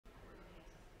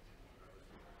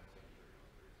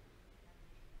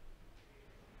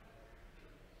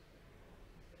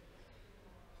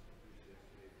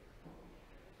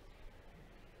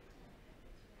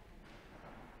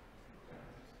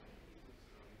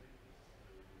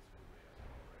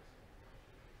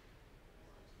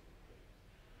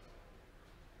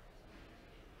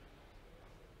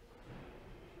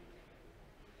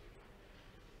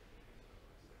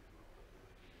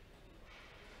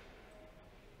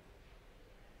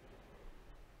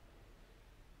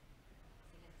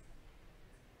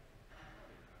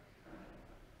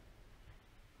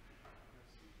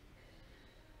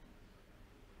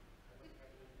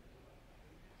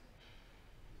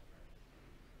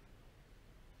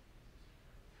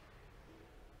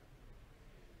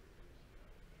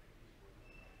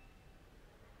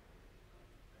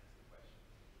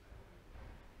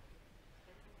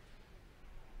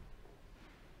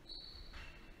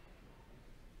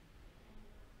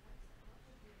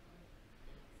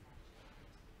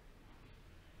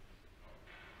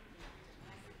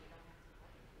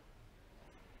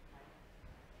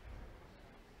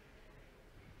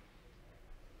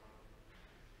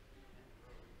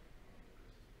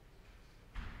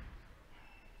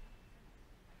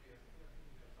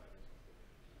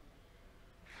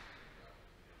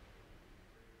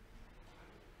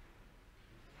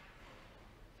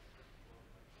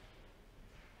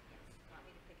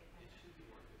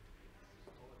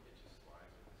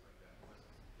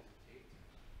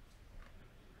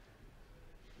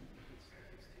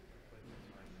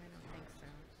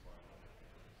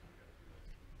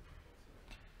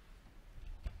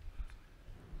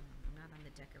not on the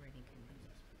decorating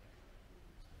committee.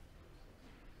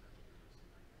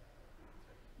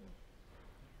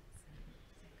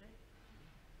 Is that good?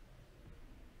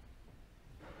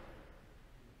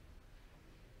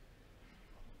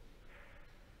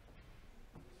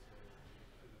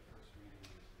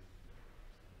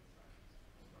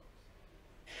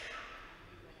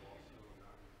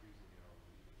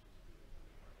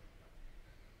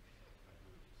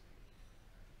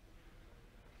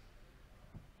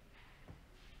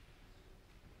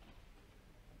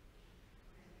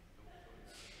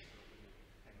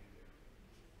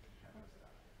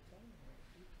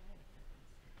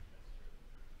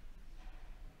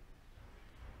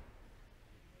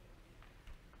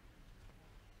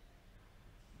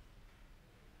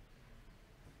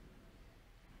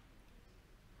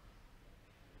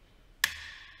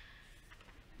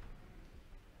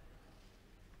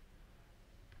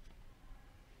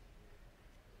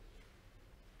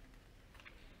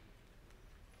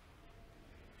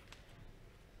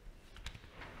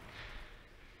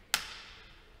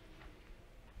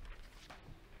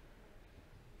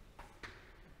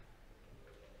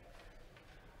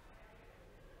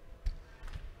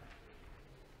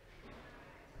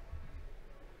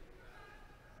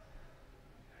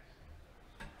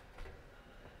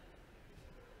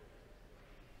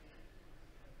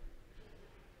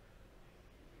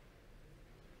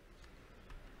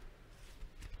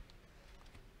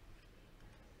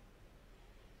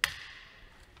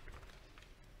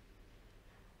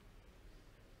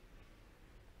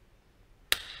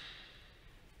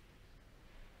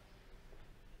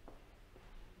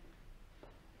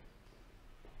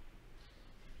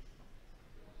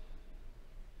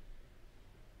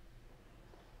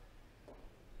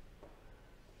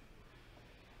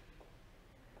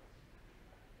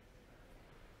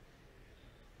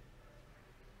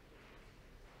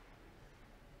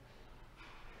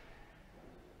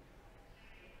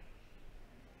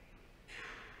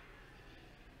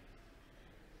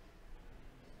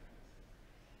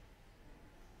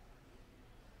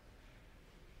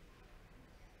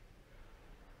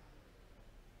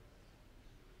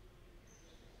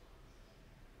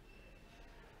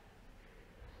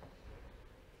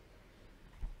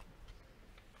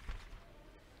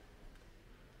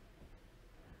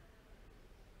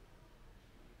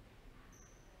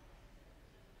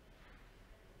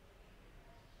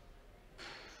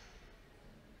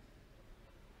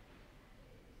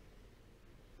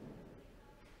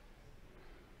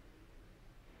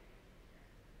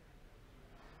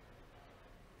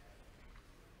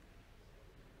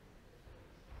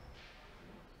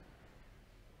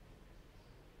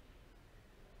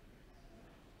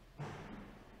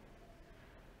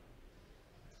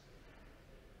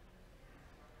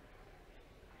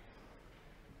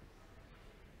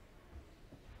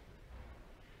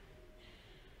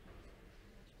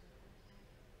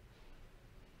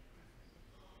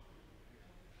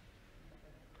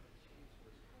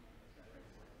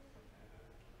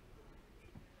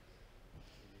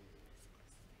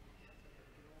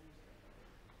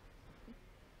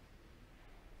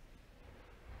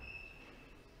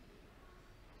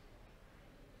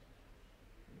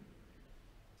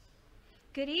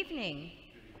 Good evening.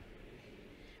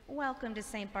 Welcome to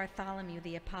St. Bartholomew,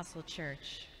 the Apostle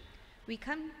Church. We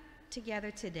come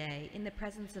together today in the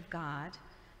presence of God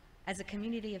as a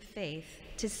community of faith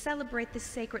to celebrate the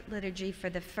sacred liturgy for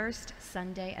the first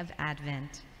Sunday of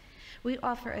Advent. We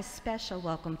offer a special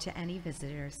welcome to any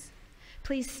visitors.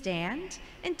 Please stand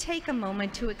and take a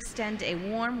moment to extend a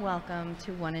warm welcome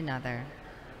to one another.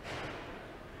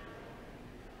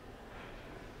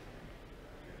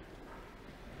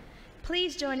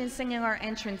 Please join in singing our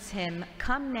entrance hymn,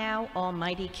 Come Now,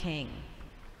 Almighty King.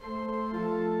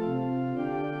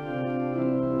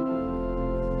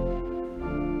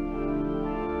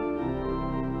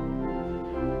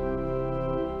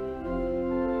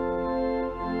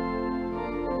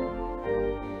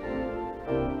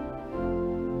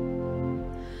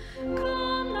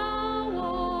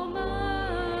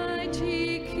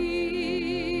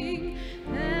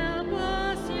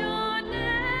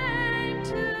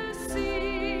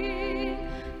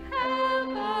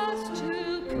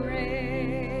 Pray.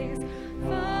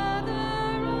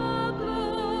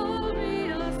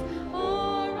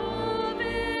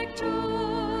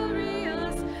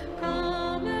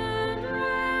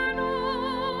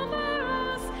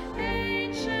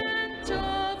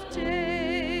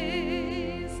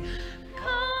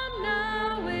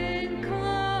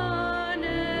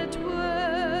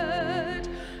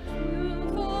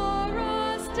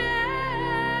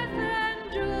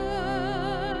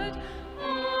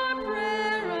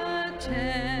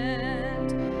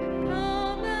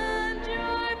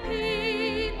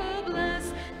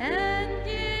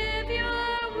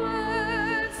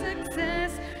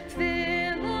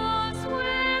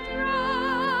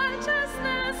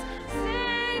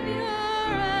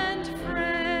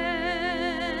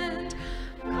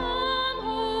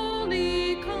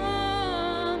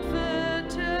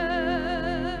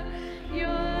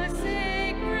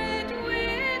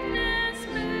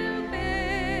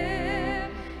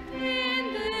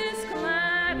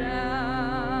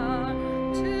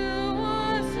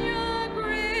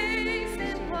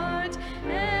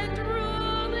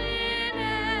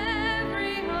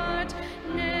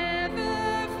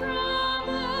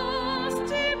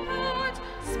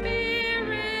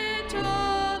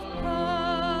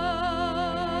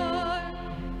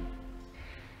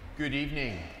 Good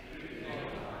evening.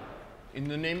 In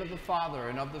the name of the Father,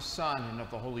 and of the Son, and of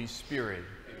the Holy Spirit.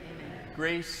 Amen.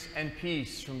 Grace and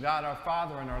peace from God our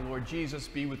Father and our Lord Jesus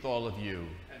be with all of you.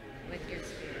 With your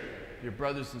spirit. Dear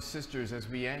brothers and sisters, as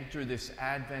we enter this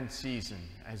Advent season,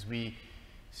 as we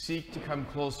seek to come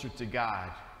closer to God,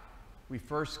 we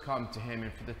first come to Him,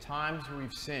 and for the times where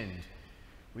we've sinned,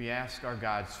 we ask our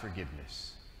God's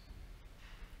forgiveness.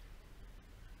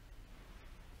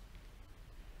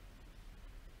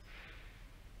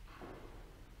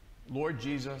 Lord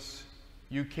Jesus,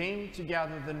 you came to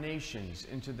gather the nations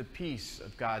into the peace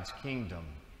of God's kingdom.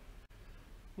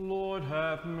 Lord,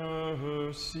 have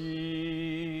mercy.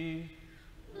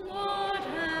 Lord,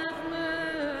 have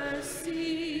mercy.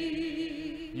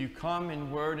 You come in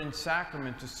word and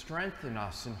sacrament to strengthen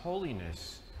us in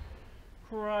holiness.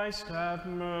 Christ, have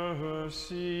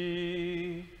mercy.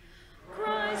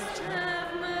 Christ,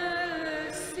 have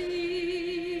mercy.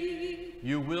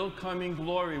 You will come in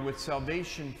glory with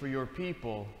salvation for your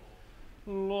people.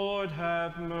 Lord,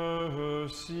 have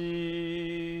mercy.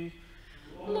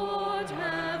 Lord,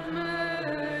 have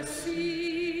mercy.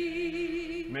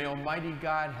 May Almighty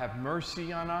God have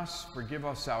mercy on us, forgive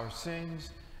us our sins,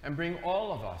 and bring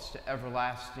all of us to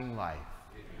everlasting life.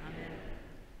 Amen.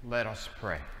 Let us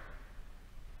pray.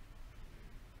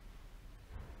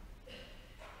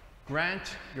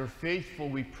 Grant your faithful,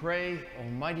 we pray,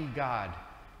 Almighty God,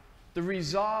 the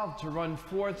resolve to run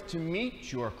forth to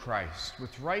meet your Christ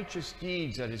with righteous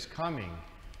deeds at his coming,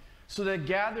 so that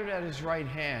gathered at his right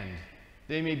hand,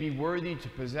 they may be worthy to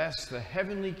possess the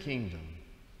heavenly kingdom.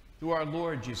 Through our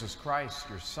Lord Jesus Christ,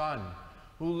 your Son,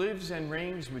 who lives and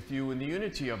reigns with you in the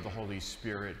unity of the Holy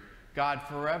Spirit, God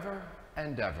forever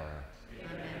and ever.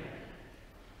 Amen.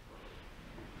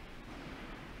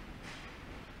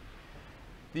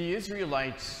 The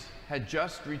Israelites had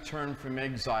just returned from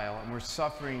exile and were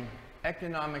suffering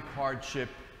economic hardship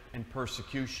and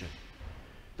persecution.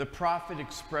 The prophet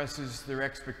expresses their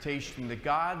expectation that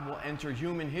God will enter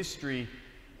human history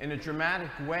in a dramatic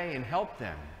way and help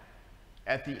them.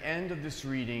 At the end of this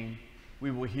reading, we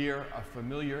will hear a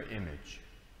familiar image.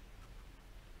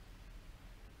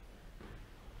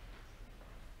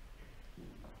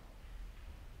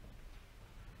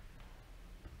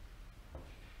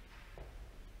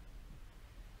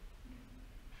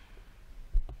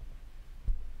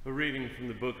 A reading from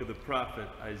the book of the prophet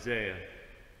Isaiah.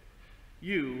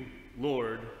 You,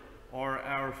 Lord, are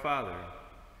our Father,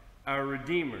 our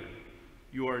Redeemer.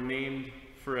 You are named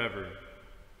forever.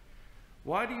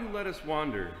 Why do you let us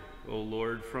wander, O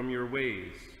Lord, from your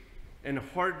ways, and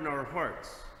harden our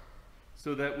hearts,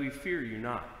 so that we fear you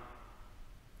not?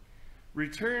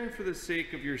 Return for the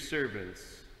sake of your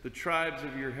servants, the tribes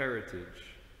of your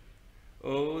heritage.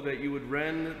 Oh, that you would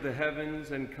rend the heavens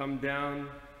and come down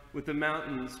with the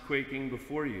mountains quaking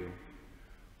before you,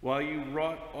 while you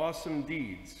wrought awesome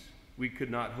deeds we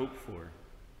could not hope for,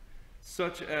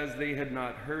 such as they had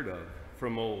not heard of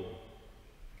from old.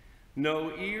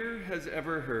 No ear has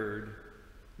ever heard,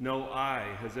 no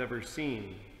eye has ever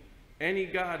seen any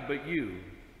God but you,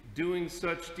 doing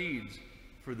such deeds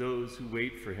for those who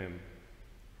wait for him.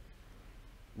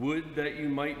 Would that you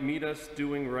might meet us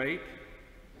doing right,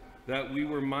 that we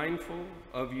were mindful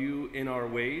of you in our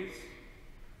ways.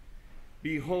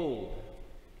 Behold,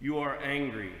 you are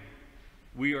angry,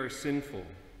 we are sinful.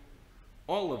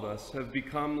 All of us have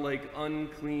become like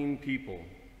unclean people.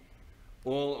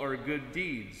 All our good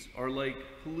deeds are like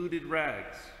polluted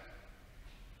rags,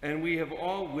 and we have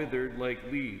all withered like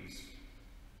leaves,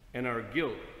 and our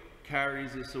guilt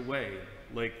carries us away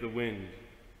like the wind.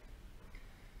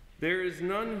 There is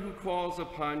none who calls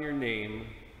upon your name,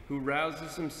 who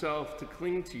rouses himself to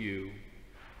cling to you,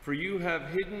 for you have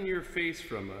hidden your face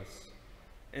from us,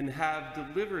 and have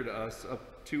delivered us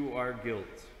up to our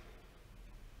guilt.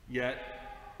 Yet,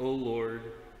 O Lord,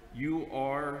 you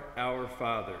are our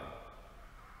Father.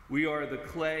 We are the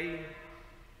clay,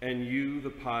 and you the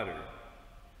potter.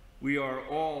 We are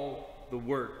all the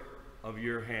work of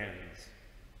your hands.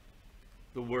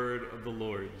 The word of the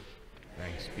Lord.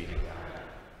 Thanks be to God.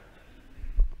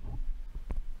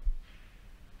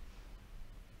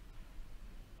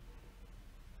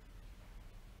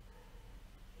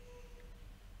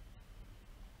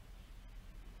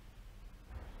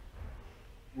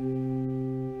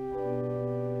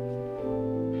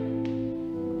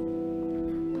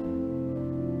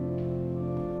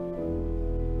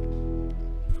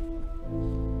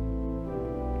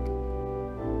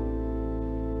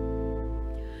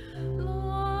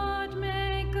 Lord,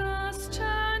 make us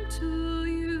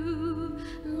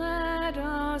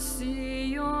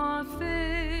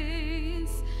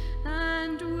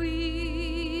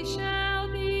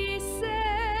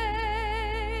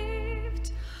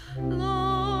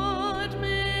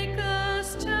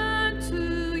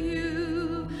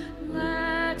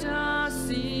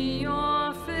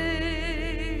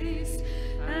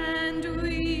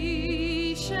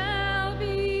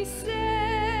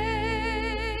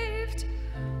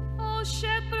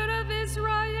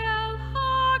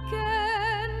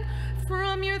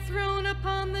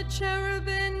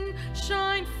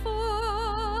shine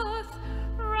forth,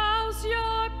 rouse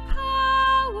your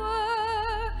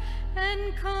power,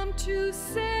 and come to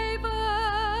save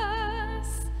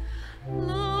us.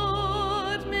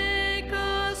 Lord, make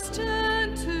us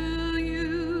turn to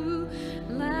you.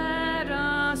 Let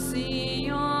us see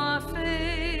your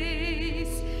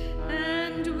face,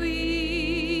 and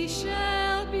we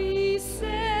shall be saved.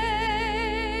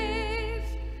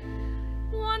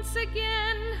 Once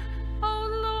again, O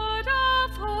Lord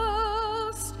of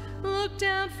hosts, look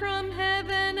down from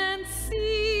heaven and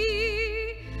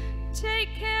see. Take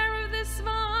care of this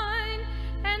vine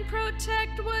and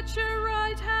protect what your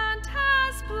right hand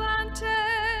has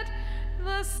planted,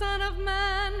 the Son of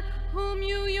Man, whom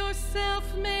you yourself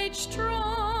made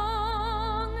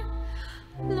strong.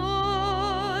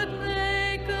 Lord,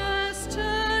 make us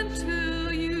turn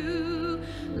to you.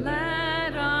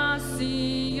 Let us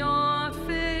see your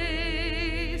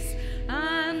face,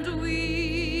 and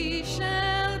we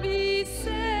shall be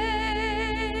saved.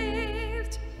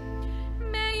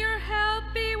 May your help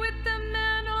be with the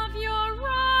man of your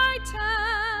right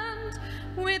hand,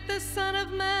 with the Son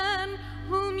of Man,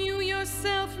 whom you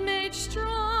yourself made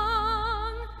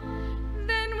strong.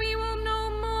 Then we will no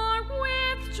more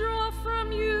withdraw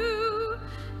from you.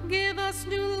 Give us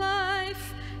new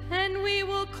life, and we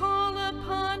will call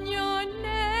upon your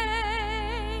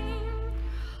name.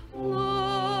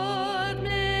 Lord,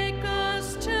 make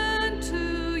us turn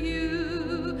to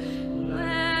you.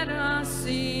 Let us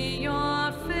see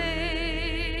your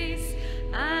face,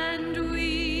 and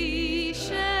we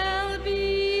shall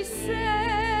be saved.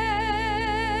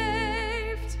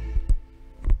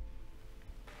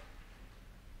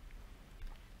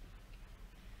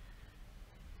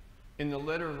 In the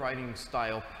letter-writing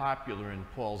style popular in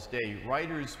Paul's day,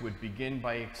 writers would begin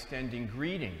by extending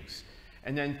greetings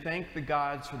and then thank the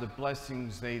gods for the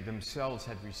blessings they themselves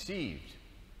had received.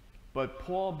 But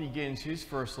Paul begins his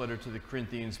first letter to the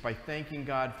Corinthians by thanking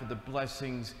God for the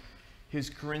blessings his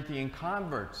Corinthian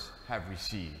converts have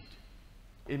received.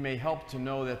 It may help to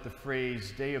know that the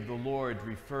phrase "Day of the Lord"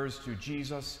 refers to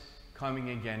Jesus coming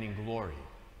again in glory.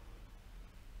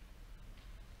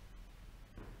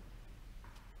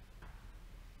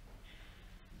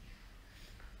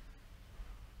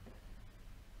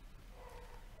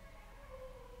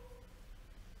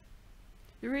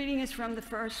 The reading is from the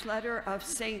first letter of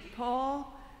St.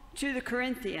 Paul to the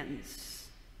Corinthians.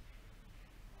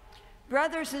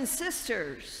 Brothers and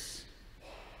sisters,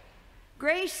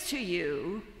 grace to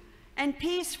you and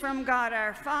peace from God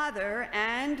our Father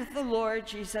and the Lord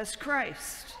Jesus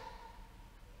Christ.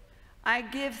 I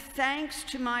give thanks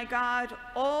to my God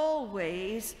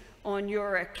always on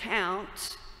your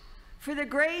account for the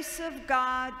grace of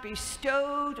God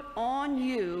bestowed on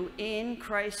you in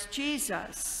Christ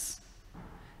Jesus,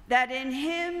 that in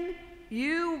him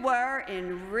you were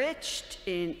enriched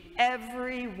in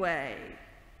every way,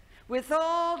 with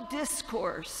all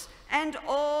discourse and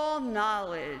all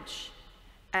knowledge,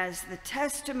 as the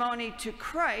testimony to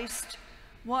Christ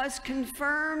was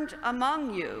confirmed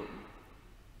among you,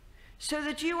 so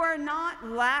that you are not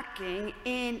lacking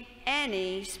in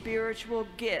any spiritual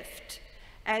gift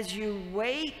as you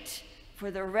wait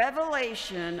for the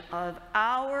revelation of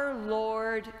our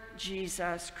Lord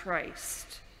Jesus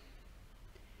Christ.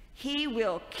 He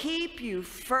will keep you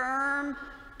firm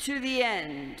to the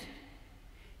end,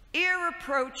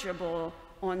 irreproachable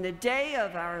on the day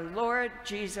of our Lord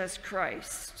Jesus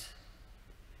Christ.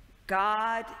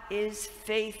 God is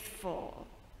faithful,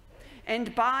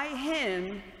 and by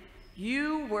him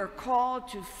you were called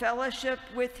to fellowship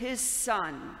with his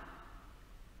Son,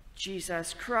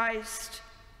 Jesus Christ,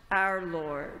 our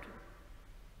Lord.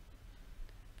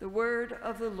 The word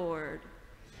of the Lord.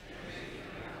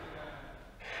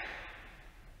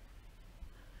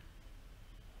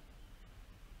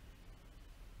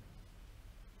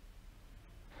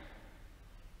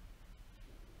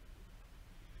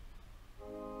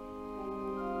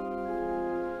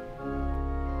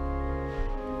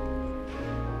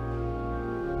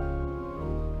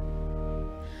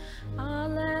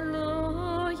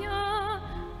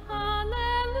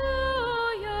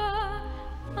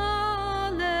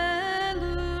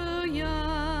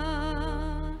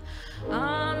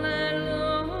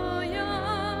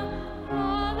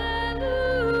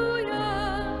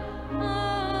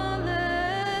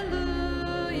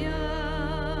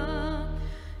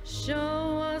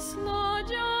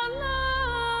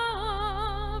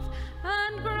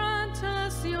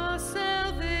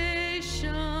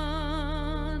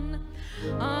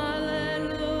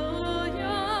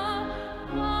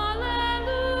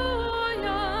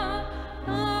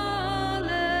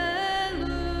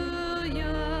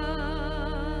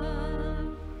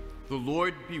 The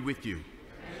Lord be with you.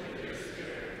 And with your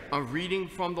spirit. A reading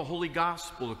from the Holy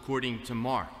Gospel according to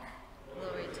Mark.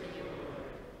 Glory to you, Lord.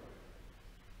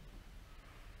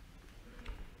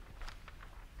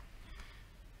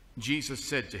 Jesus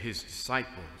said to his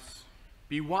disciples,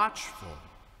 "Be watchful,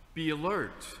 be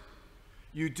alert.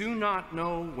 You do not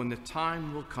know when the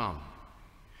time will come.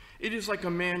 It is like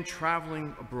a man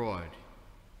traveling abroad.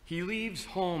 He leaves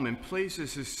home and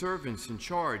places his servants in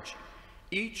charge,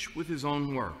 each with his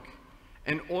own work,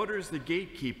 and orders the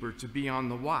gatekeeper to be on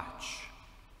the watch.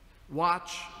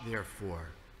 Watch, therefore.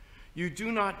 You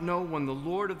do not know when the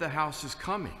Lord of the house is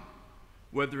coming,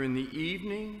 whether in the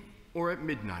evening or at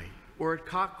midnight, or at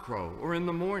cockcrow, or in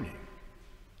the morning.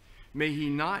 May he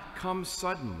not come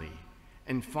suddenly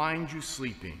and find you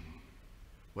sleeping.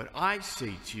 What I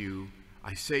say to you,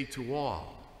 I say to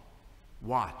all,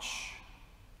 watch."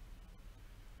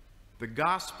 The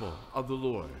Gospel of the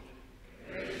Lord.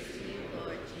 Praise to you,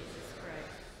 Lord Jesus Christ.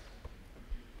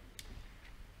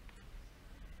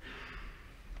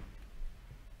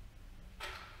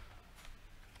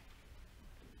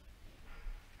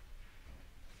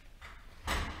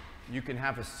 You can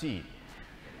have a seat.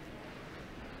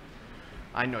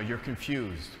 I know you're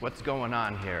confused. What's going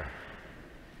on here?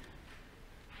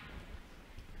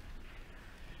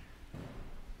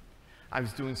 I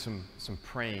was doing some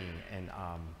praying, and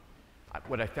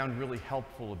what I found really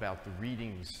helpful about the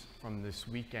readings from this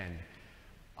weekend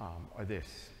are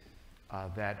this,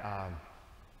 that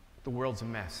the world's a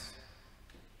mess.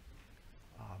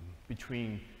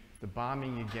 Between the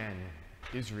bombing again,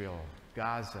 Israel,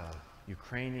 Gaza,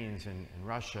 Ukrainians and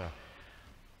Russia,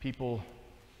 people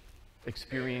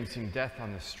experiencing death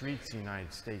on the streets of the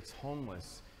United States,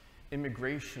 homeless,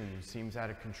 immigration seems out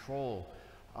of control.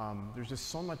 There's just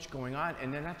so much going on,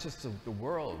 and then not just the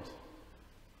world.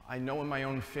 I know in my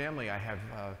own family,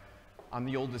 I'm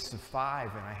the oldest of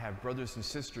 5, and I have brothers and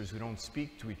sisters who don't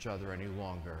speak to each other any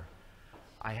longer.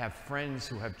 I have friends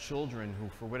who have children who,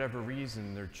 for whatever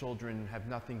reason, their children have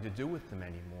nothing to do with them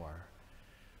anymore.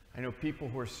 I know people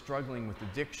who are struggling with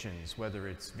addictions, whether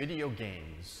it's video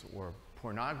games or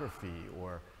pornography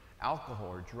or alcohol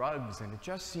or drugs, and it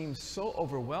just seems so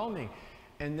overwhelming.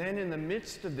 And then in the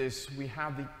midst of this, we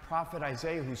have the prophet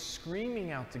Isaiah who's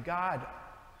screaming out to God,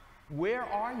 "Where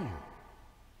are you?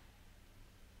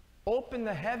 Open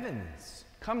the heavens,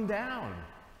 come down,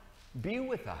 be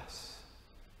with us."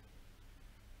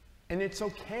 And it's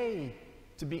okay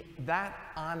to be that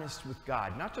honest with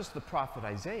God, not just the prophet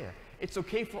Isaiah. It's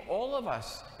okay for all of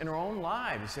us in our own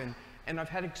lives. And I've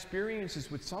had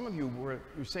experiences with some of you where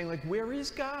you're saying, like, where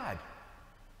is God?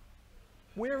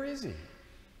 Where is he?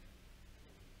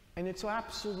 And it's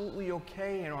absolutely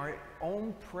okay in our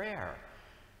own prayer.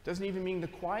 Doesn't even mean the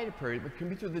quiet prayer, but it can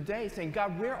be through the day saying,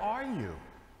 "God, where are you?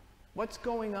 What's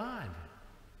going on?"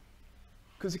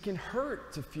 Because it can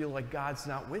hurt to feel like God's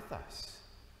not with us.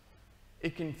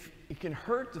 It can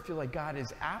hurt to feel like God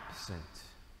is absent.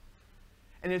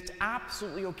 And it's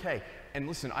absolutely okay. And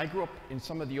listen, I grew up in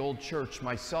some of the old church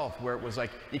myself where it was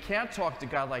like, you can't talk to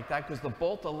God like that because the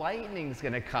bolt of lightning is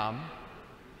going to come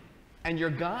and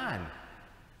you're gone.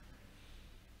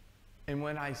 And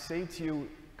when I say to you,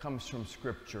 it comes from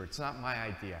Scripture, it's not my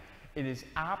idea. It is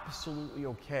absolutely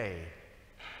okay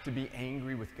to be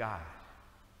angry with God.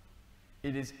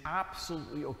 It is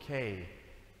absolutely okay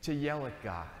to yell at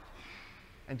God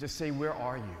and to say, "Where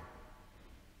are you?"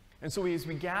 And so as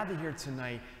we gather here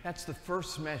tonight, that's the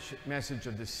first message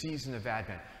of the season of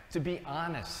Advent, to be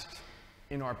honest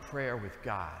in our prayer with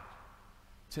God,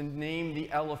 to name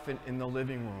the elephant in the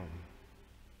living room,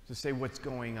 to say what's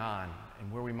going on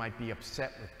and where we might be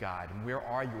upset with God, and where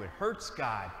are you? It hurts,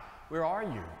 God. Where are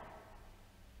you?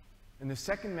 And the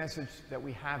second message that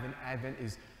we have in Advent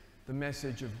is the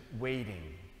message of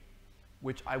waiting,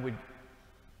 which I would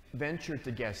venture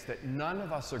to guess that none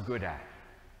of us are good at.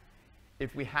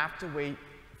 If we have to wait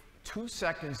 2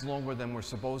 seconds longer than we're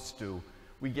supposed to,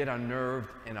 we get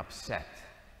unnerved and upset.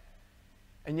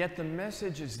 And yet the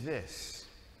message is this,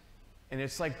 and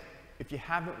it's like if you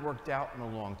haven't worked out in a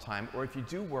long time, or if you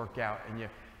do work out and you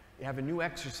have a new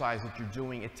exercise that you're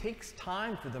doing, it takes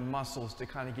time for the muscles to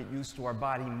kind of get used to our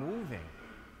body moving.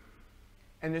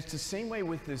 And it's the same way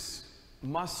with this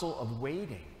muscle of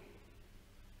waiting.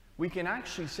 We can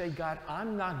actually say, "God,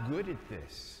 I'm not good at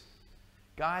this.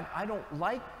 God, I don't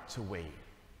like to wait."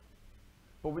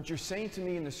 But what you're saying to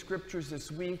me in the Scriptures this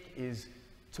week is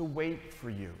to wait for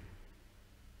you,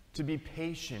 to be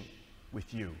patient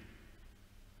with you,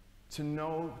 to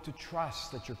know, to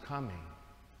trust that you're coming.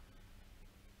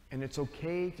 And it's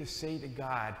okay to say to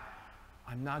God,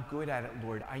 "I'm not good at it,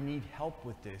 Lord. I need help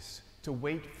with this," to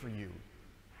wait for you,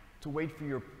 to wait for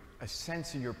your a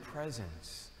sense of your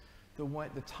presence,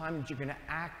 the time that you're going to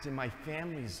act in my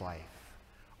family's life,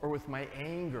 or with my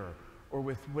anger, or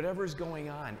with whatever's going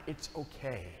on. It's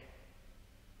okay.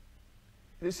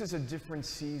 This is a different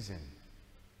season,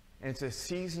 and it's a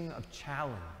season of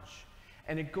challenge.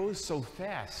 And it goes so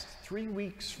fast. 3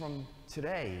 weeks from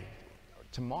today,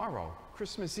 tomorrow,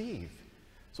 Christmas Eve.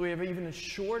 So we have even a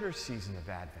shorter season of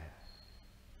Advent.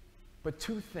 But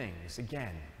 2 things,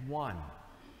 again. 1,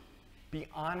 be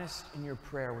honest in your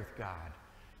prayer with God.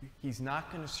 He's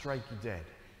not going to strike you dead.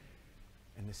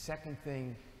 And the second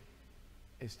thing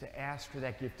is to ask for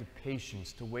that gift of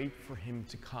patience, to wait for him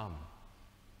to come,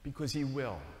 because he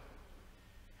will.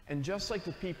 And just like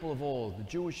the people of old, the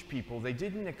Jewish people, they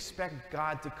didn't expect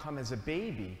God to come as a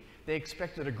baby. They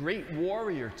expected a great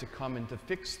warrior to come and to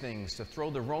fix things, to throw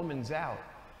the Romans out.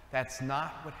 That's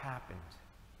not what happened.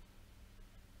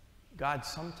 God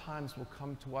sometimes will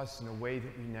come to us in a way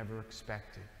that we never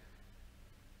expected.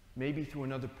 Maybe through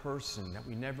another person that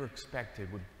we never expected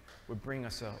would bring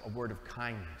us a word of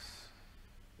kindness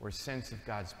or a sense of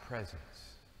God's presence.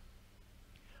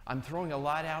 I'm throwing a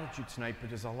lot out at you tonight, but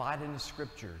there's a lot in the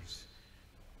scriptures.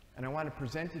 And I want to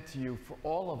present it to you for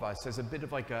all of us as a bit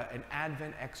of like an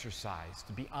Advent exercise,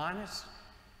 to be honest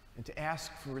and to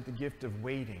ask for the gift of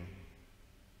waiting.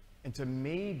 And to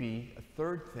maybe, a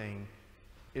third thing,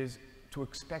 is to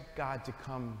expect God to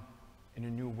come in a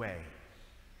new way.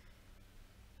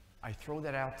 I throw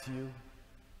that out to you.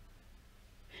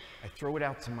 I throw it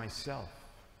out to myself.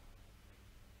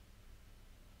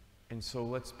 And so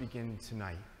let's begin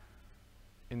tonight.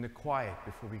 In the quiet,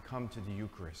 before we come to the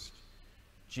Eucharist,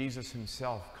 Jesus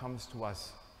himself comes to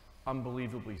us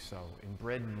unbelievably so, in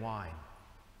bread and wine.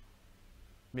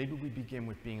 Maybe we begin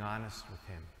with being honest with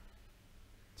him.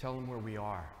 Tell him where we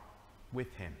are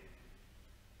with him.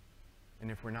 And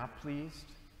if we're not pleased,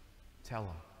 tell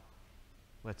him.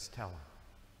 Let's tell him.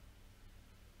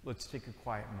 Let's take a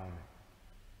quiet moment.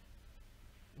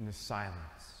 In the silence,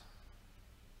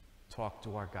 talk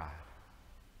to our God,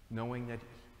 knowing that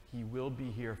he will be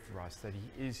here for us, that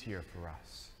he is here for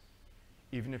us,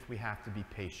 even if we have to be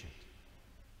patient.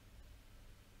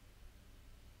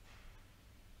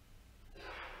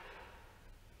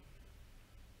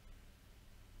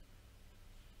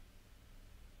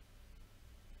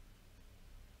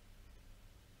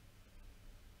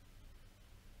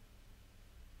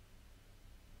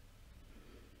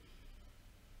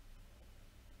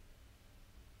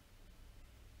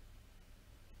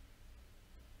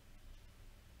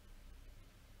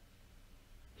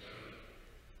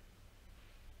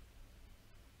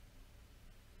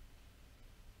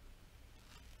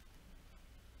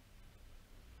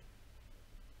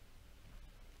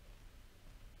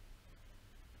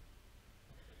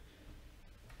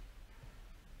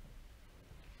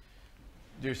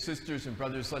 Dear sisters and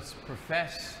brothers, let's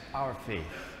profess our faith.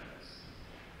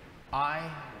 I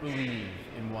believe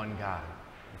in one God,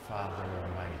 the Father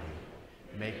Almighty,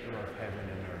 maker of heaven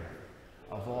and earth,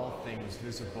 of all things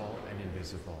visible and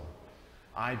invisible.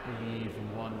 I believe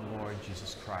in one Lord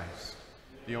Jesus Christ,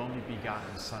 the only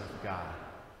begotten Son of God,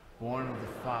 born of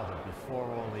the Father before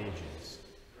all ages,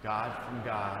 God from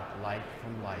God, light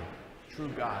from light, true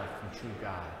God from true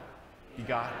God,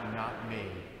 begotten, not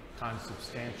made,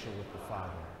 consubstantial with the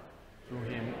Father. Through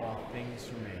him all things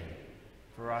were made.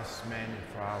 For us men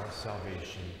and for our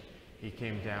salvation, he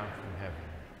came down from heaven,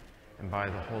 and by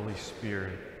the Holy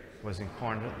Spirit was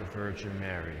incarnate of the Virgin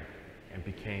Mary, and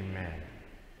became man.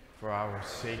 For our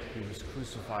sake he was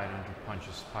crucified under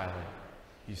Pontius Pilate.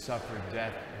 He suffered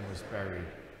death and was buried,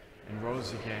 and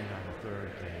rose again on the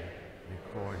third day, in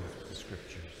accordance with the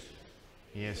Scriptures.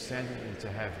 He ascended into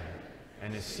heaven,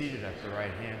 and is seated at the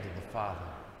right hand of the Father.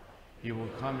 He will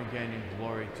come again in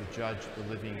glory to judge the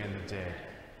living and the dead,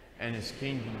 and his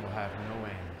kingdom will have no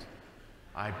end.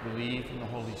 I believe in the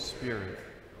Holy Spirit,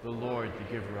 the Lord,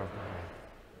 the giver of life,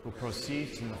 who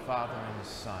proceeds from the Father and the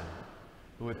Son,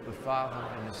 who with the Father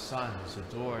and the Son is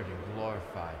adored and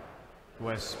glorified, who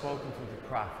has spoken through the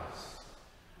prophets.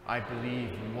 I believe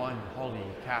in one holy,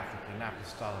 Catholic, and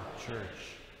Apostolic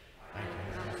Church. I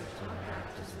confess to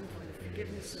baptism for the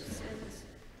forgiveness of sins,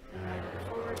 and I look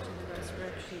forward to the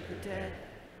resurrection of the dead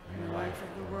and the life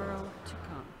of the world to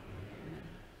come. Amen.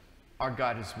 Our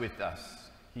God is with us.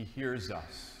 He hears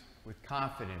us. With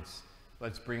confidence,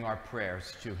 let's bring our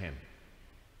prayers to him.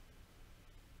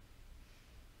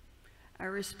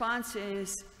 Our response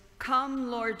is,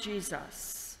 "Come, Lord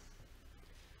Jesus."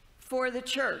 For the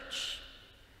Church,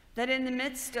 that in the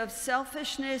midst of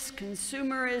selfishness,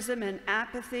 consumerism, and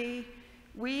apathy,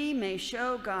 we may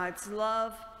show God's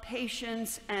love,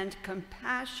 patience, and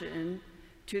compassion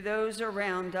to those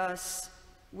around us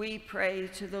we pray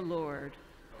to the Lord.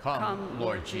 Come,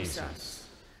 Lord Jesus.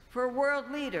 For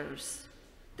world leaders,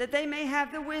 that they may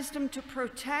have the wisdom to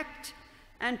protect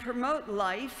and promote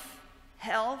life,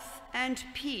 health, and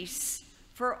peace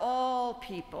for all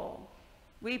people,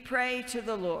 we pray to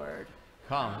the Lord.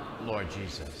 Come, Lord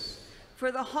Jesus.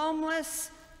 For the homeless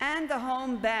and the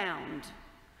homebound,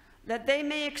 that they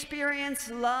may experience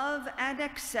love and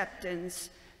acceptance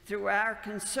through our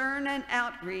concern and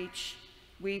outreach,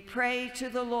 we pray to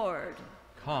the Lord.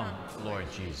 Come, Lord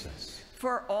Jesus.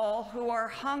 For all who are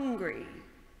hungry,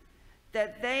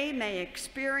 that they may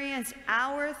experience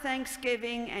our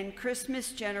Thanksgiving and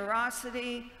Christmas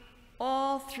generosity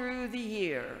all through the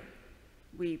year,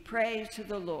 we pray to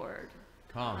the Lord.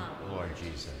 Come, Lord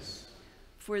Jesus.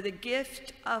 For the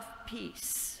gift of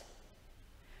peace,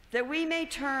 that we may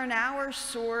turn our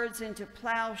swords into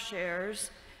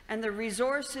plowshares and the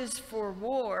resources for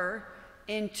war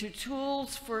into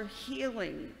tools for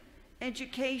healing,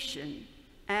 education,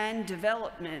 and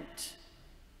development,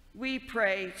 we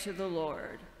pray to the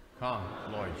Lord. Come,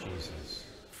 Lord Jesus.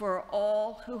 For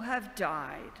all who have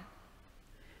died,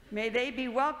 may they be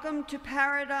welcomed to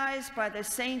paradise by the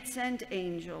saints and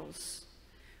angels.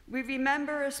 We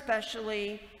remember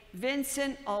especially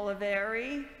Vincent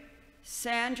Oliveri,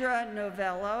 Sandra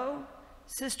Novello,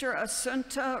 Sister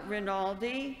Assunta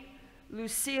Rinaldi,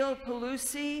 Lucille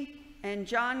Pelusi, and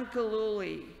John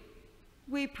Galuli.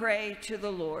 We pray to the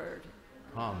Lord.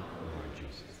 Come, Lord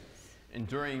Jesus. And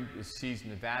during this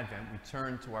season of Advent, we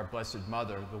turn to our Blessed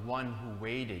Mother, the one who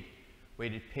waited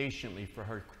patiently for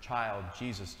her child,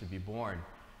 Jesus, to be born.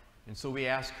 And so we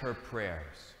ask her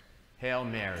prayers. Hail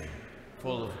Mary,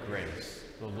 full of grace,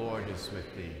 the Lord is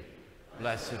with thee.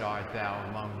 Blessed art thou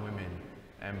among women,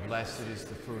 and blessed is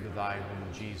the fruit of thy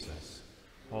womb, Jesus.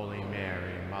 Holy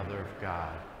Mary, Mother of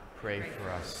God, pray for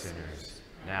us sinners,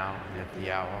 now and at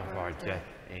the hour of our death.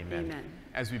 Amen. Amen.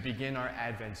 As we begin our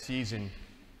Advent season,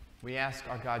 we ask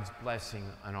our God's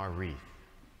blessing on our wreath.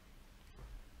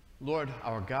 Lord,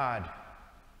 our God,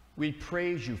 we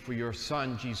praise you for your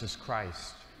Son, Jesus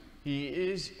Christ. He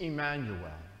is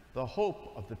Emmanuel, the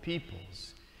hope of the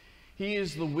peoples. He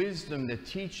is the wisdom that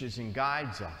teaches and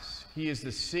guides us. He is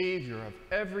the Savior of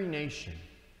every nation.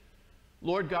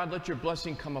 Lord God, let your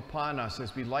blessing come upon us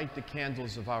as we light the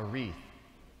candles of our wreath.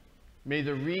 May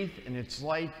the wreath and its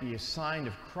light be a sign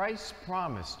of Christ's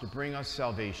promise to bring us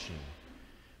salvation.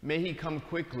 May he come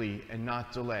quickly and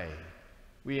not delay.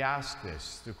 We ask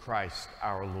this through Christ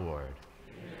our Lord.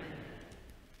 Amen.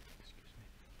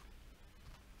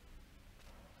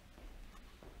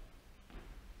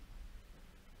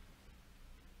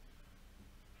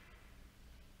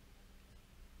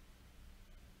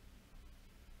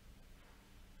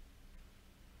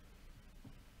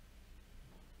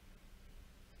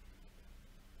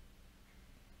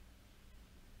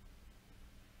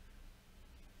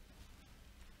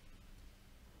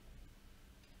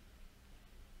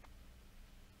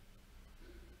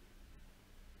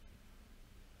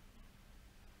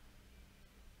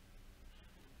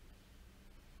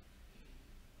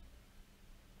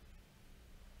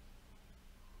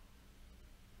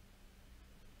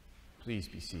 Please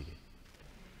be seated.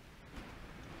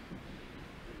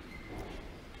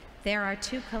 There are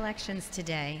 2 collections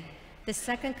today. The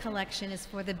second collection is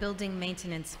for the Building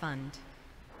Maintenance Fund.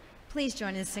 Please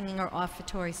join in singing our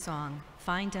offertory song,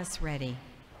 Find Us Ready.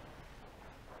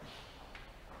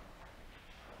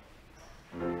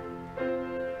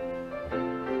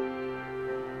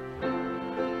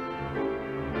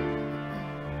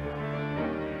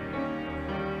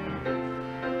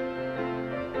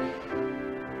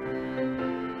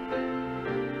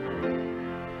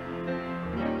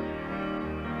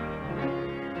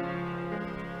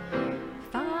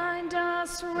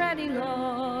 Ready,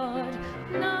 Lord,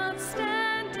 not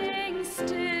standing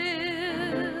still.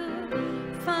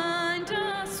 Find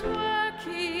us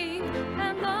working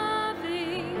and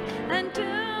loving and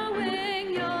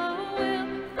doing your will.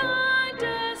 Find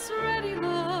us ready,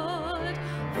 Lord,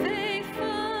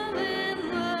 faithful in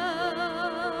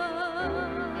love.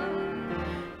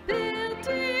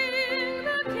 Building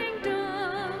the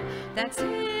kingdom that's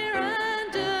here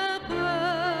and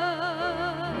above.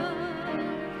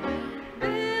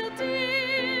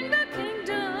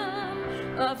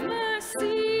 Of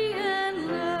mercy and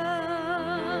love.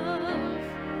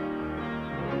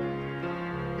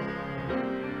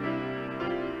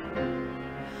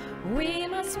 We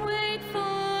must wait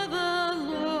for the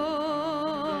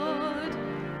Lord,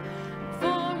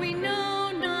 for we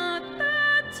know not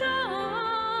the time.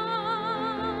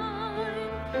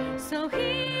 So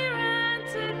here and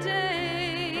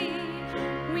today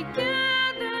we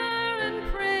gather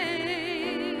and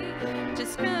pray.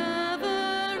 Just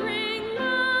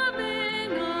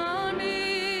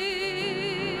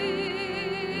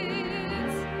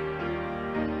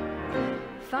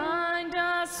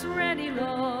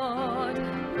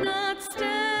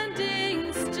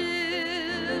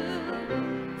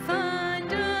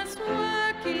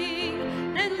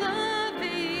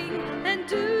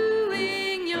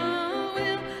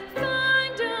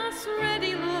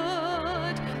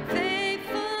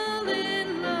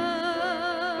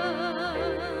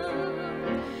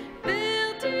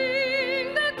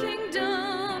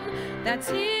that's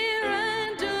here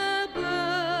and above,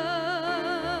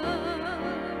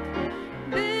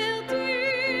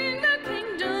 building the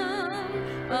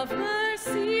kingdom of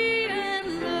mercy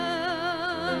and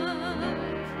love.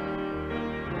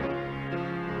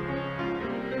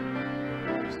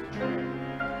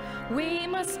 We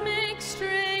must make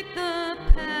straight the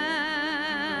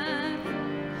path.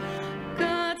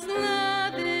 God's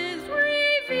love is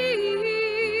revealed.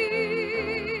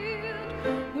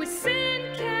 With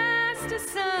sin cast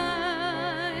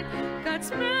aside,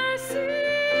 God's mercy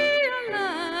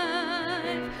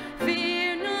alive.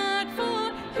 Fear not,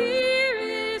 for here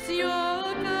is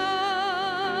your God.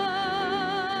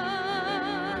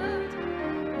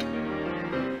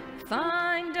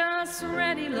 Find us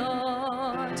ready,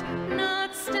 Lord,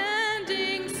 not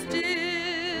standing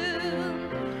still.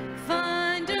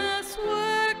 Find us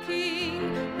working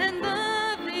and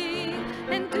loving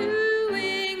and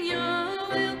doing your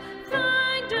will.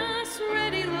 Find us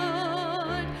ready,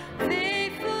 Lord,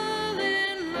 faithful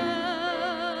in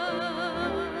love.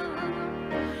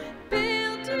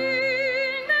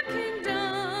 Building the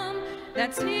kingdom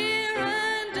that's here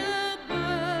and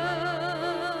above.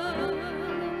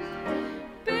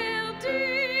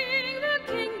 Building the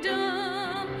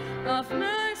kingdom of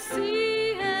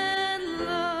mercy and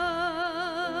love.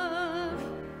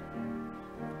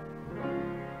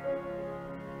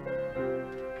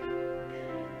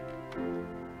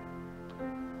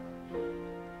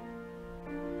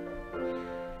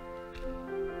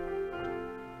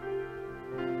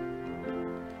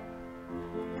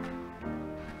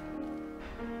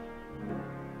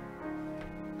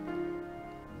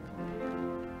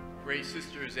 Great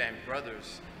sisters and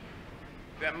brothers,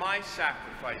 that my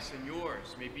sacrifice and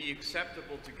yours may be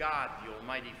acceptable to God, the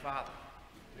Almighty Father.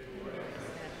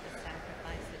 Accept the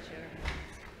sacrifice at your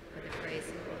hands for the praise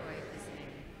and glory of his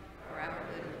name, for our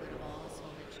good and the good of all his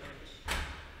holy church.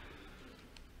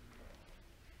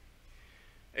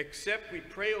 Accept, we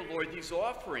pray, O Lord, these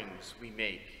offerings we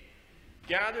make,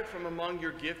 gathered from among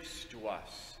your gifts to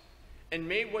us, and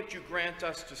may what you grant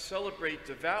us to celebrate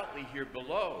devoutly here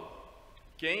below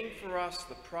gain for us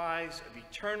the prize of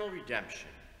eternal redemption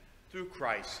through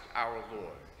Christ our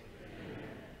Lord. Amen.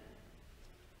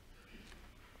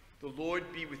 The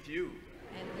Lord be with you.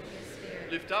 And with your spirit.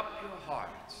 Lift up your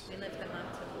hearts. We lift them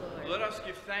up to the Lord. Let us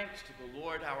give thanks to the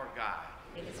Lord our God.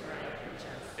 It is right and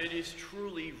just. It is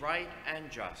truly right and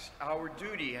just, our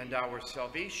duty and our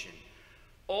salvation,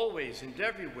 always and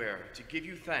everywhere to give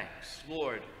you thanks,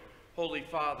 Lord, Holy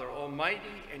Father,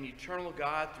 Almighty and eternal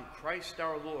God, through Christ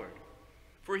our Lord.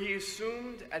 For he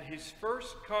assumed at his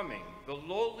first coming the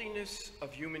lowliness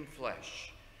of human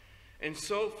flesh, and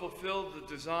so fulfilled the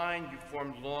design you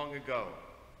formed long ago,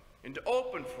 and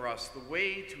opened for us the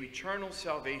way to eternal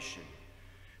salvation,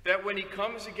 that when he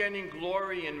comes again in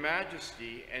glory and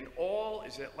majesty, and all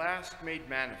is at last made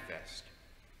manifest,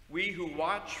 we who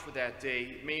watch for that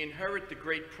day may inherit the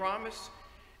great promise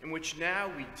in which now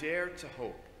we dare to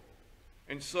hope.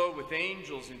 And so with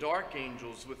angels and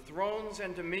archangels, with thrones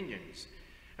and dominions,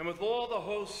 and with all the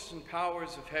hosts and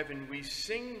powers of heaven, we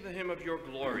sing the hymn of your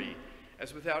glory,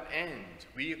 as without end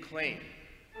we acclaim.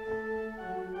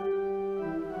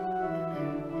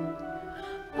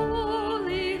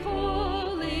 Holy,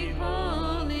 holy,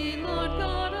 holy, Lord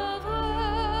God of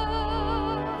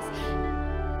hosts.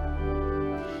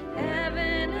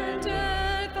 Heaven and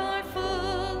earth are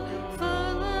full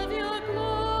of your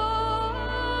glory.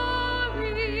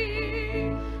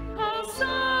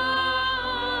 Hosanna,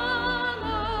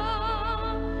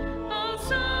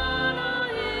 Hosanna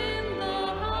in the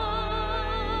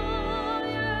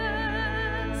highest.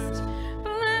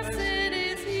 Blessed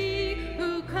is he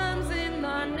who comes in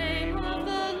the name of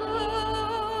the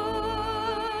Lord.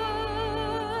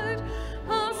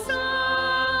 Hosanna,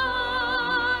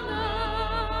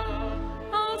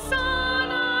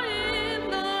 Hosanna in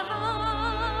the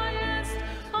highest.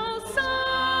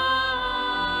 Hosanna,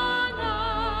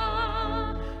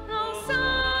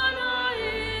 Hosanna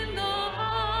in the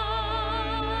highest.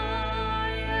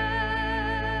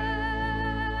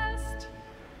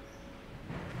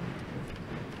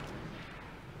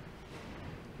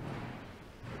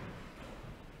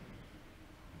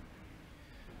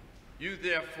 You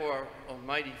therefore,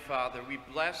 Almighty Father, we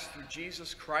bless through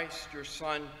Jesus Christ, your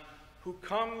Son, who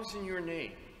comes in your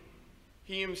name.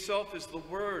 He himself is the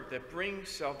word that brings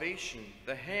salvation,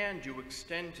 the hand you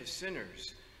extend to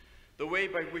sinners, the way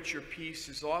by which your peace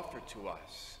is offered to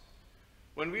us.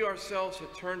 When we ourselves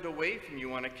had turned away from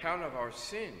you on account of our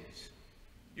sins,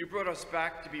 you brought us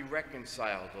back to be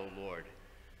reconciled, O Lord,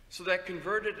 so that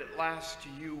converted at last to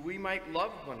you, we might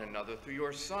love one another through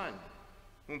your Son,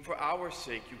 whom for our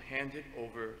sake you handed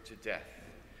over to death.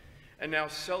 And now,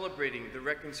 celebrating the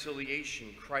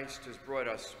reconciliation Christ has brought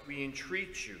us, we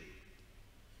entreat you,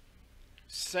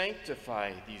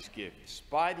 sanctify these gifts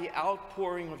by the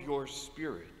outpouring of your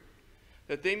Spirit,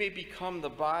 that they may become the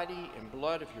body and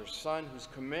blood of your Son, whose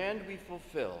command we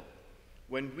fulfill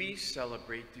when we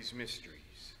celebrate these mysteries.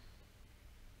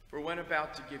 For when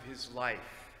about to give his life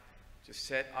to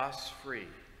set us free,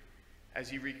 as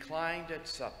he reclined at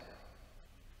supper,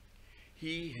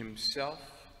 he himself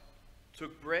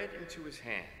took bread into his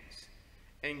hands,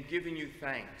 and giving you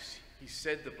thanks, he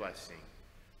said the blessing,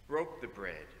 broke the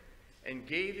bread, and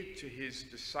gave it to his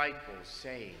disciples,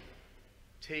 saying,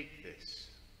 "Take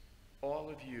this, all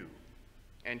of you,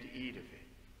 and eat of it.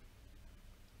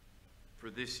 For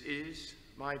this is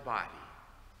my body,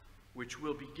 which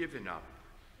will be given up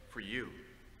for you."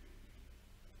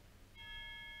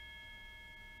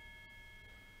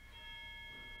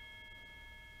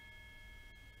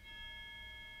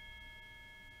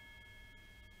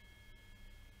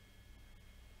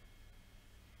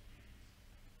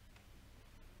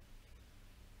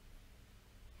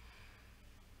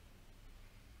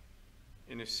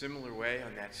 In a similar way,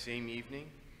 on that same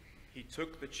evening, he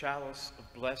took the chalice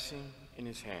of blessing in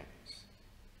his hands,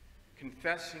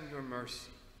 confessing your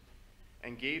mercy,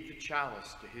 and gave the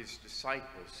chalice to his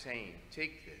disciples, saying,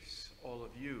 "Take this, all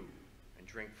of you, and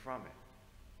drink from it.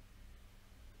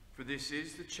 For this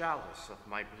is the chalice of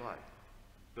my blood,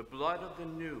 the blood of the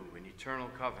new and eternal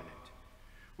covenant,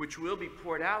 which will be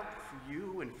poured out for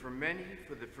you and for many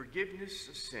for the forgiveness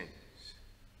of sins.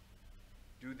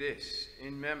 Do this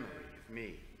in memory of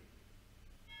me."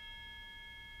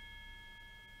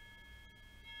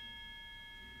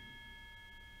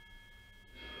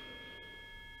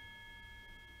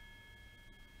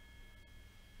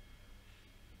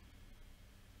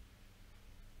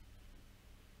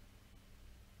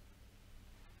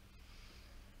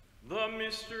 The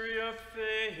mystery of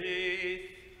faith.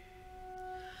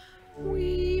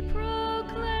 We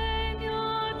proclaim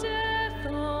your death,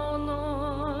 O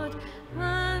Lord,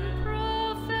 and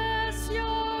profess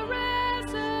your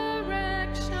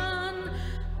resurrection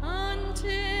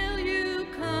until you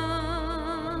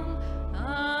come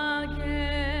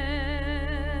again.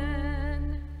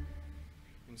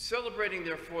 In celebrating,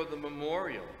 therefore, the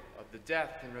memorial of the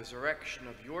death and resurrection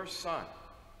of your Son,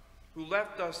 who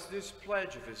left us this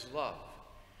pledge of his love,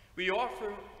 we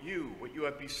offer you what you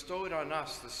have bestowed on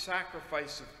us, the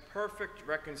sacrifice of perfect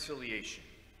reconciliation.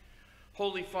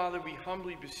 Holy Father, we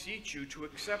humbly beseech you to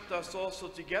accept us also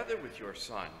together with your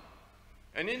Son,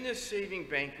 and in this saving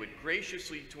banquet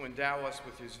graciously to endow us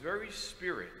with his very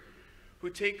Spirit, who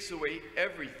takes away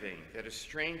everything that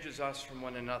estranges us from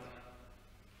one another.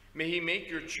 May he make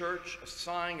your church a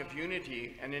sign of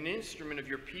unity and an instrument of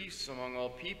your peace among all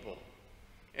people.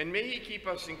 And may he keep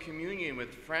us in communion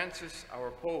with Francis,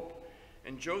 our Pope,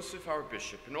 and Joseph, our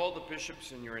Bishop, and all the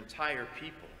bishops and your entire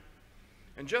people.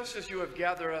 And just as you have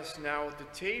gathered us now at the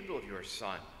table of your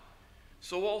Son,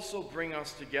 so also bring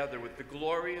us together with the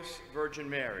glorious Virgin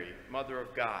Mary, Mother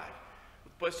of God,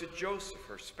 with blessed Joseph,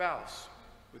 her spouse,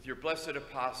 with your blessed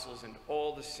apostles and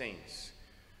all the saints,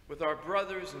 with our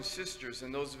brothers and sisters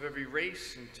and those of every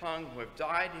race and tongue who have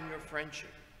died in your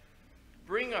friendship.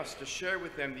 Bring us to share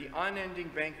with them the unending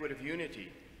banquet of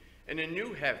unity in a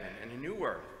new heaven and a new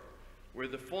earth, where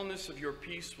the fullness of your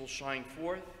peace will shine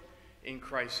forth in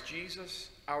Christ Jesus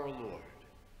our Lord.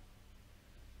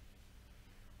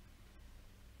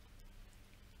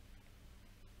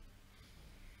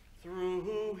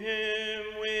 Through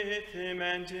him, with him,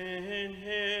 and in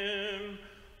him,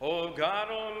 O God,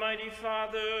 Almighty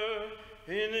Father,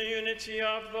 in the unity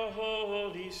of the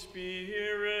Holy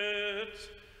Spirit,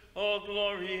 all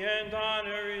glory and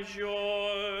honor is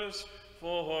yours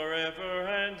forever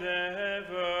and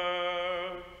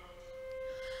ever.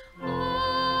 Amen.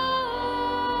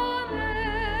 Amen.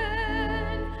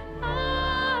 Amen.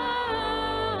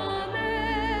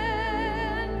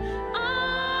 Amen.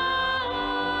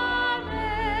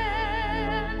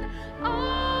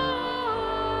 Amen.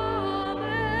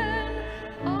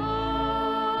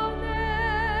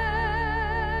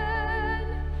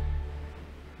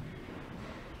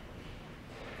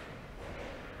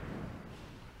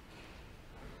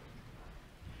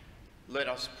 Let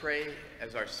us pray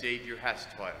as our Savior has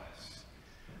taught us.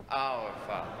 Our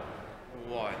Father,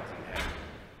 who art in heaven,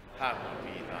 hallowed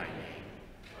be thy name.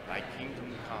 Thy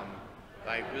kingdom come,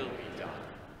 thy will be done,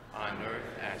 on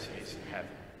earth as it is in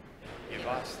heaven. Give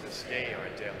us this day our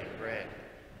daily bread,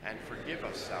 and forgive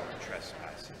us our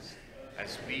trespasses,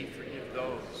 as we forgive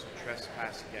those who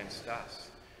trespass against us.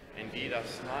 And lead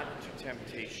us not into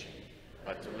temptation,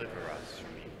 but deliver us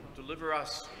from evil. Deliver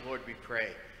us, Lord, we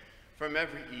pray, from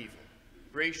every evil.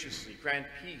 Graciously grant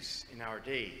peace in our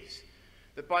days,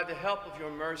 that by the help of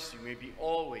your mercy we may be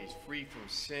always free from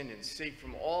sin and safe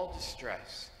from all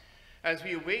distress, as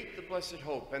we await the blessed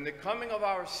hope and the coming of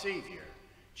our Savior,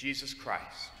 Jesus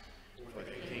Christ. For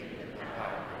the kingdom, the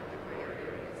power, and the glory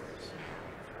are yours.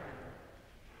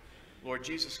 Lord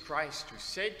Jesus Christ, who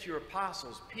said to your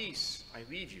apostles, "Peace I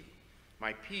leave you,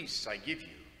 my peace I give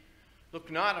you," look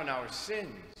not on our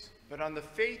sins, but on the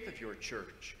faith of your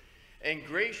church, and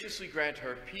graciously grant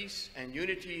her peace and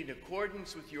unity in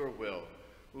accordance with your will,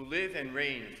 who live and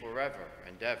reign forever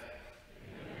and ever.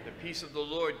 Amen. The peace of the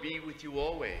Lord be with you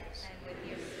always. And with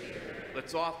your spirit.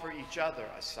 Let's offer each other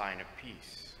a sign of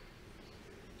peace.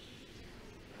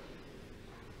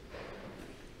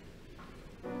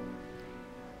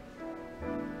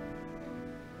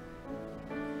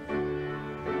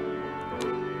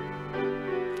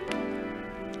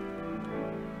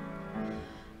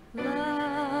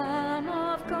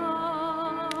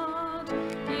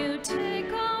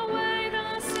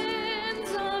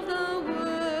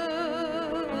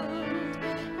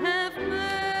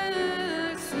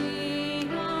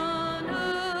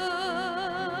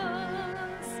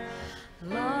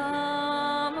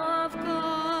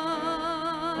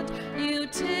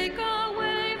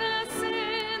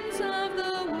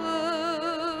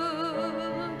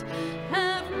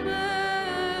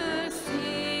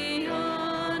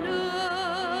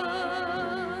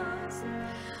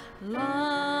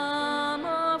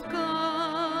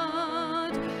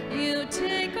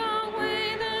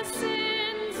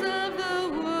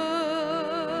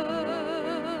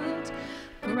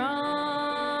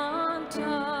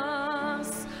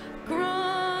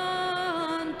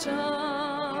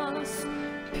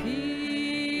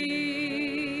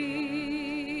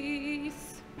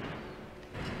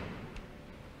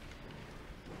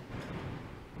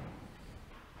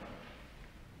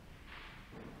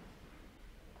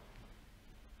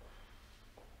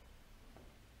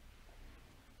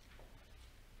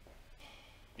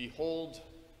 Behold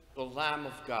the Lamb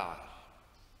of God.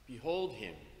 Behold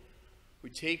him who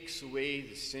takes away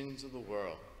the sins of the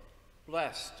world.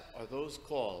 Blessed are those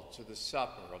called to the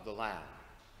supper of the Lamb.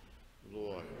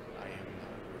 Lord, I am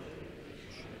not worthy that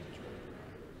you should enter my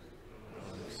house,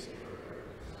 but only say a word,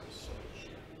 and my soul shall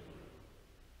live.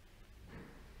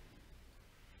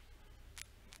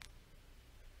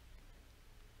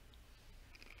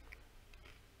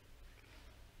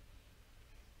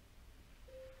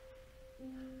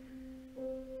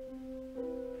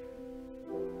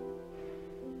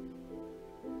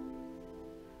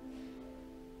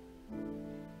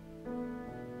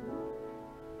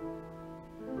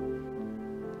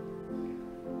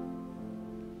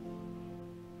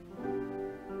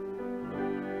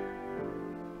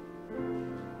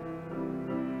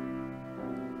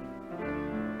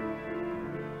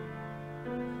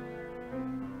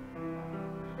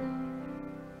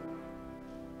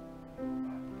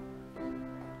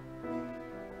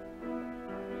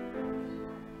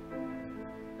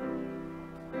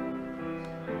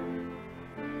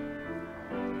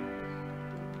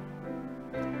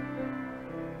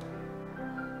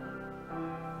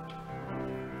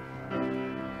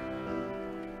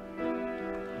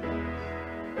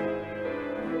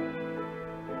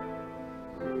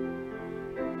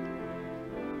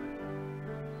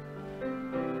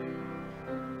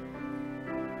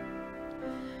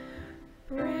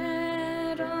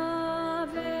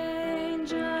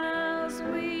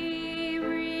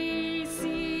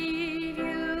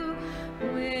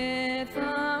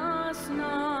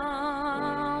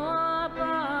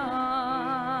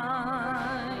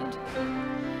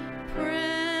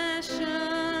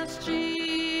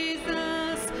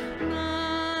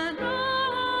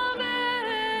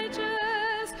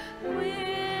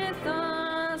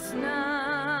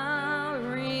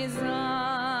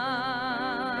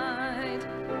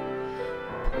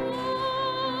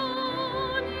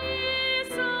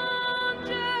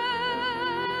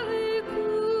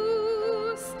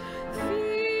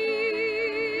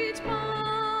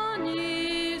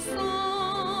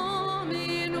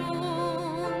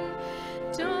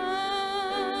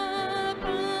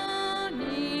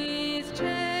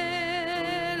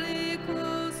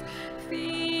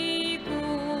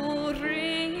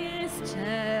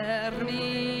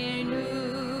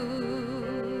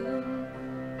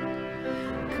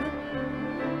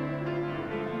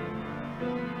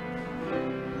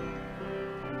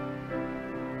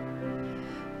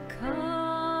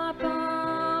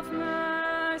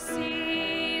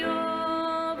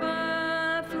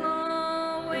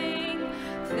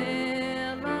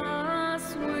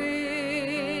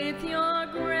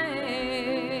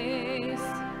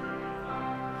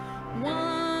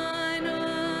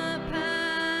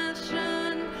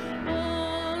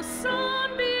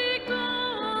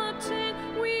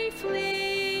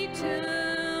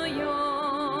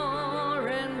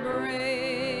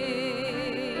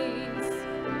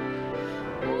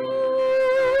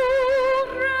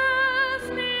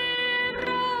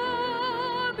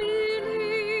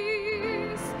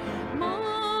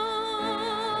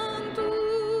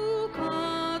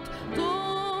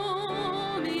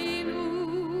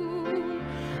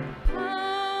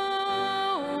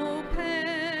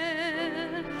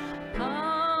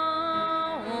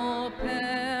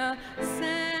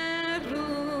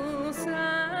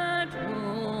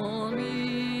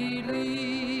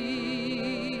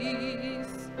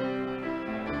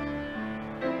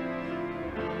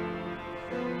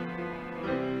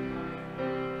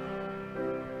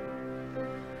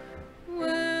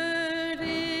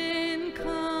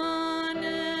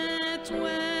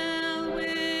 dwell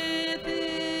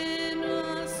within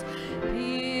us,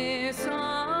 pierce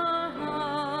our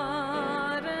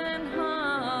hardened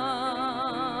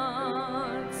hearts.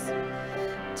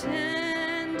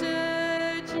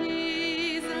 Tender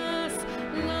Jesus,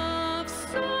 love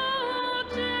so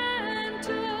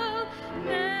gentle,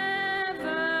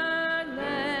 never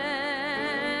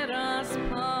let us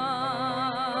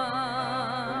part.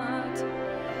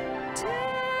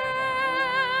 Tetrina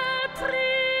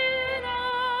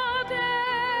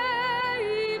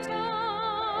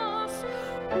Deitas,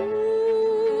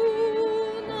 unaque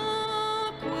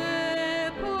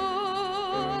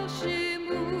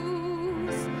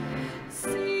poscimus,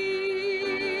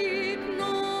 sic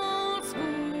nos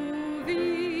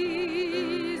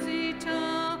visita,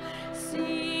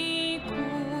 sic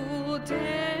ut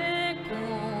ecolimus.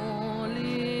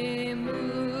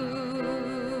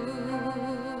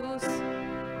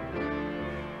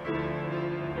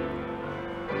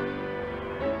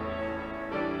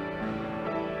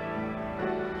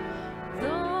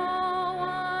 Though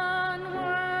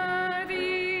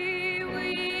unworthy,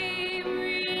 we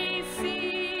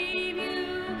receive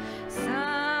you,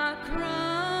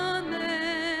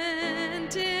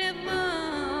 sacrament divine.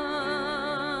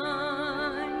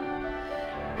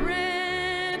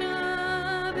 Bread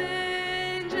of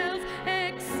angels,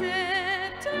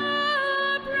 accept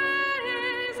our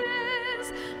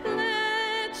praises,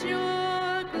 let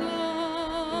your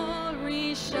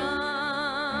glory shine.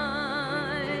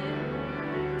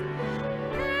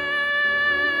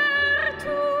 Per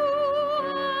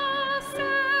tua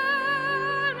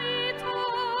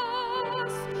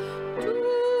sanitas,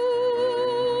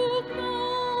 tuc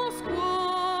nos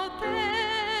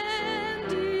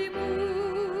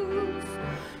quotendimus,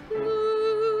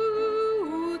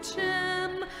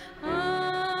 lucem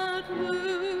ad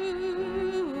lucem,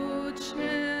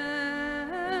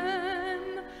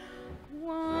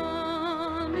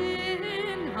 quam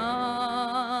in habitas.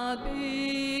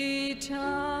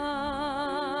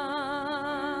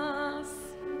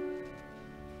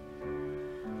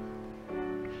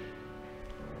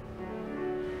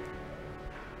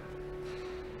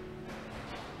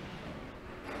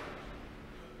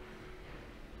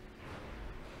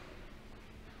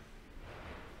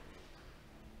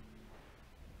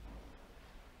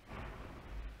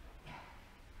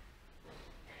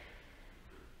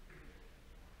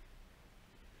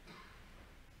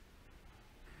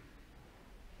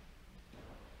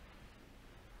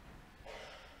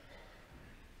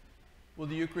 Will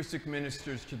the Eucharistic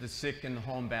ministers to the sick and the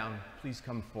homebound please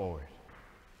come forward?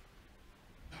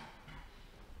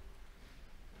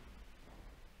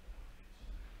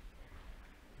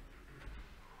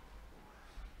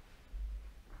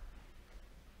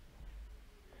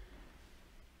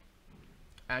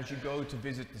 As you go to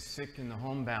visit the sick and the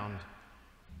homebound,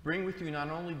 bring with you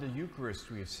not only the Eucharist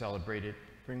we have celebrated,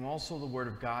 bring also the Word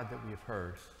of God that we have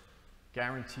heard.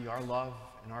 Guarantee our love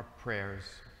and our prayers,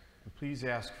 and please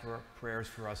ask for prayers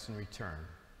for us in return.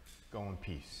 Go in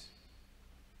peace.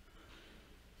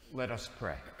 Let us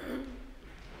pray.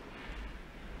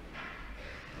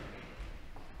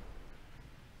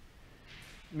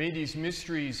 May these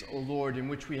mysteries, O Lord, in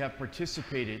which we have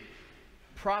participated,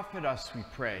 profit us, we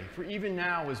pray, for even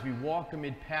now as we walk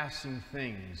amid passing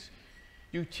things,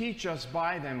 you teach us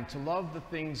by them to love the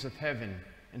things of heaven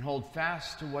and hold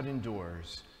fast to what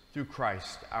endures, through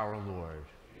Christ our Lord.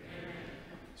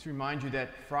 To remind you that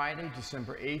Friday,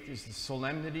 December 8th, is the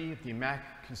solemnity of the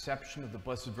Immaculate Conception of the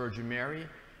Blessed Virgin Mary, and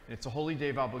it's a holy day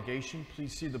of obligation.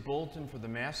 Please see the bulletin for the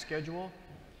Mass schedule.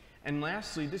 And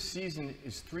lastly, this season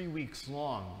is 3 weeks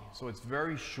long, so it's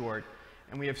very short,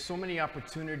 and we have so many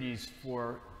opportunities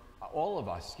for all of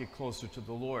us to get closer to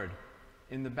the Lord.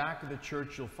 In the back of the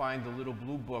church, you'll find the little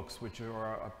blue books, which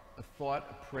are a thought,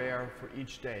 a prayer for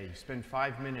each day. Spend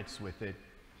 5 minutes with it.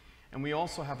 And we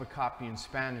also have a copy in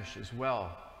Spanish as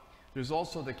well. There's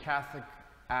also the Catholic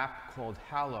app called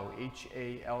Hallow,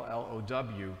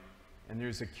 H-A-L-L-O-W, and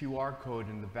there's a QR code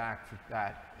in the back for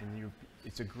that. And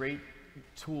it's a great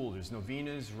tool. There's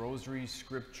novenas, rosaries,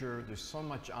 scripture. There's so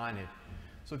much on it.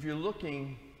 So if you're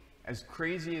looking, as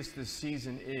crazy as this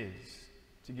season is,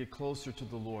 to get closer to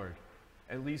the Lord,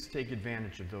 at least take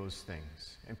advantage of those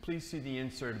things. And please see the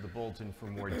insert of the bulletin for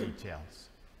more details.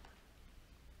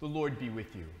 The Lord be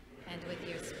with you. And with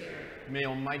your spirit. May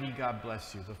Almighty God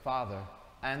bless you, the Father,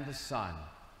 and the Son,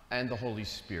 and the Holy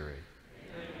Spirit.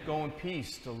 Amen. Go in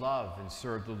peace to love and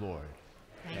serve the Lord.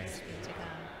 Thanks be to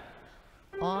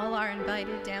God. All are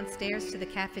invited downstairs to the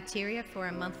cafeteria for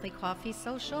a monthly coffee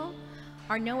social.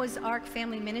 Our Noah's Ark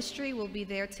Family Ministry will be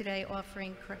there today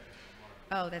offering...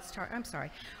 I'm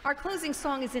sorry. Our closing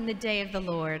song is In the Day of the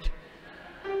Lord.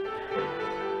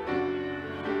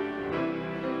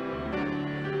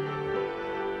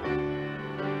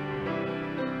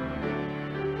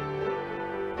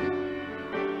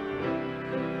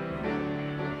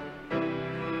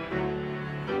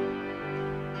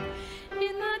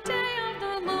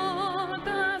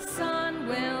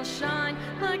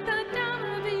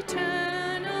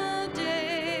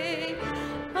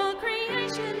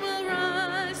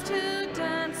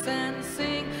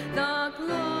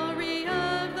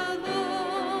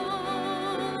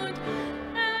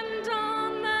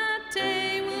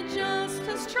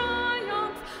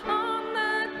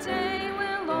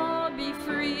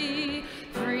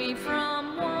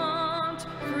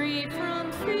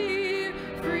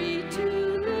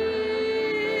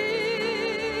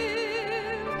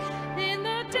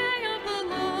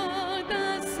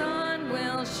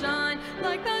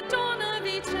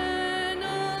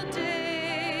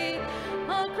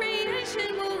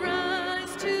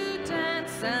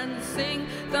 and sing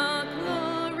the glory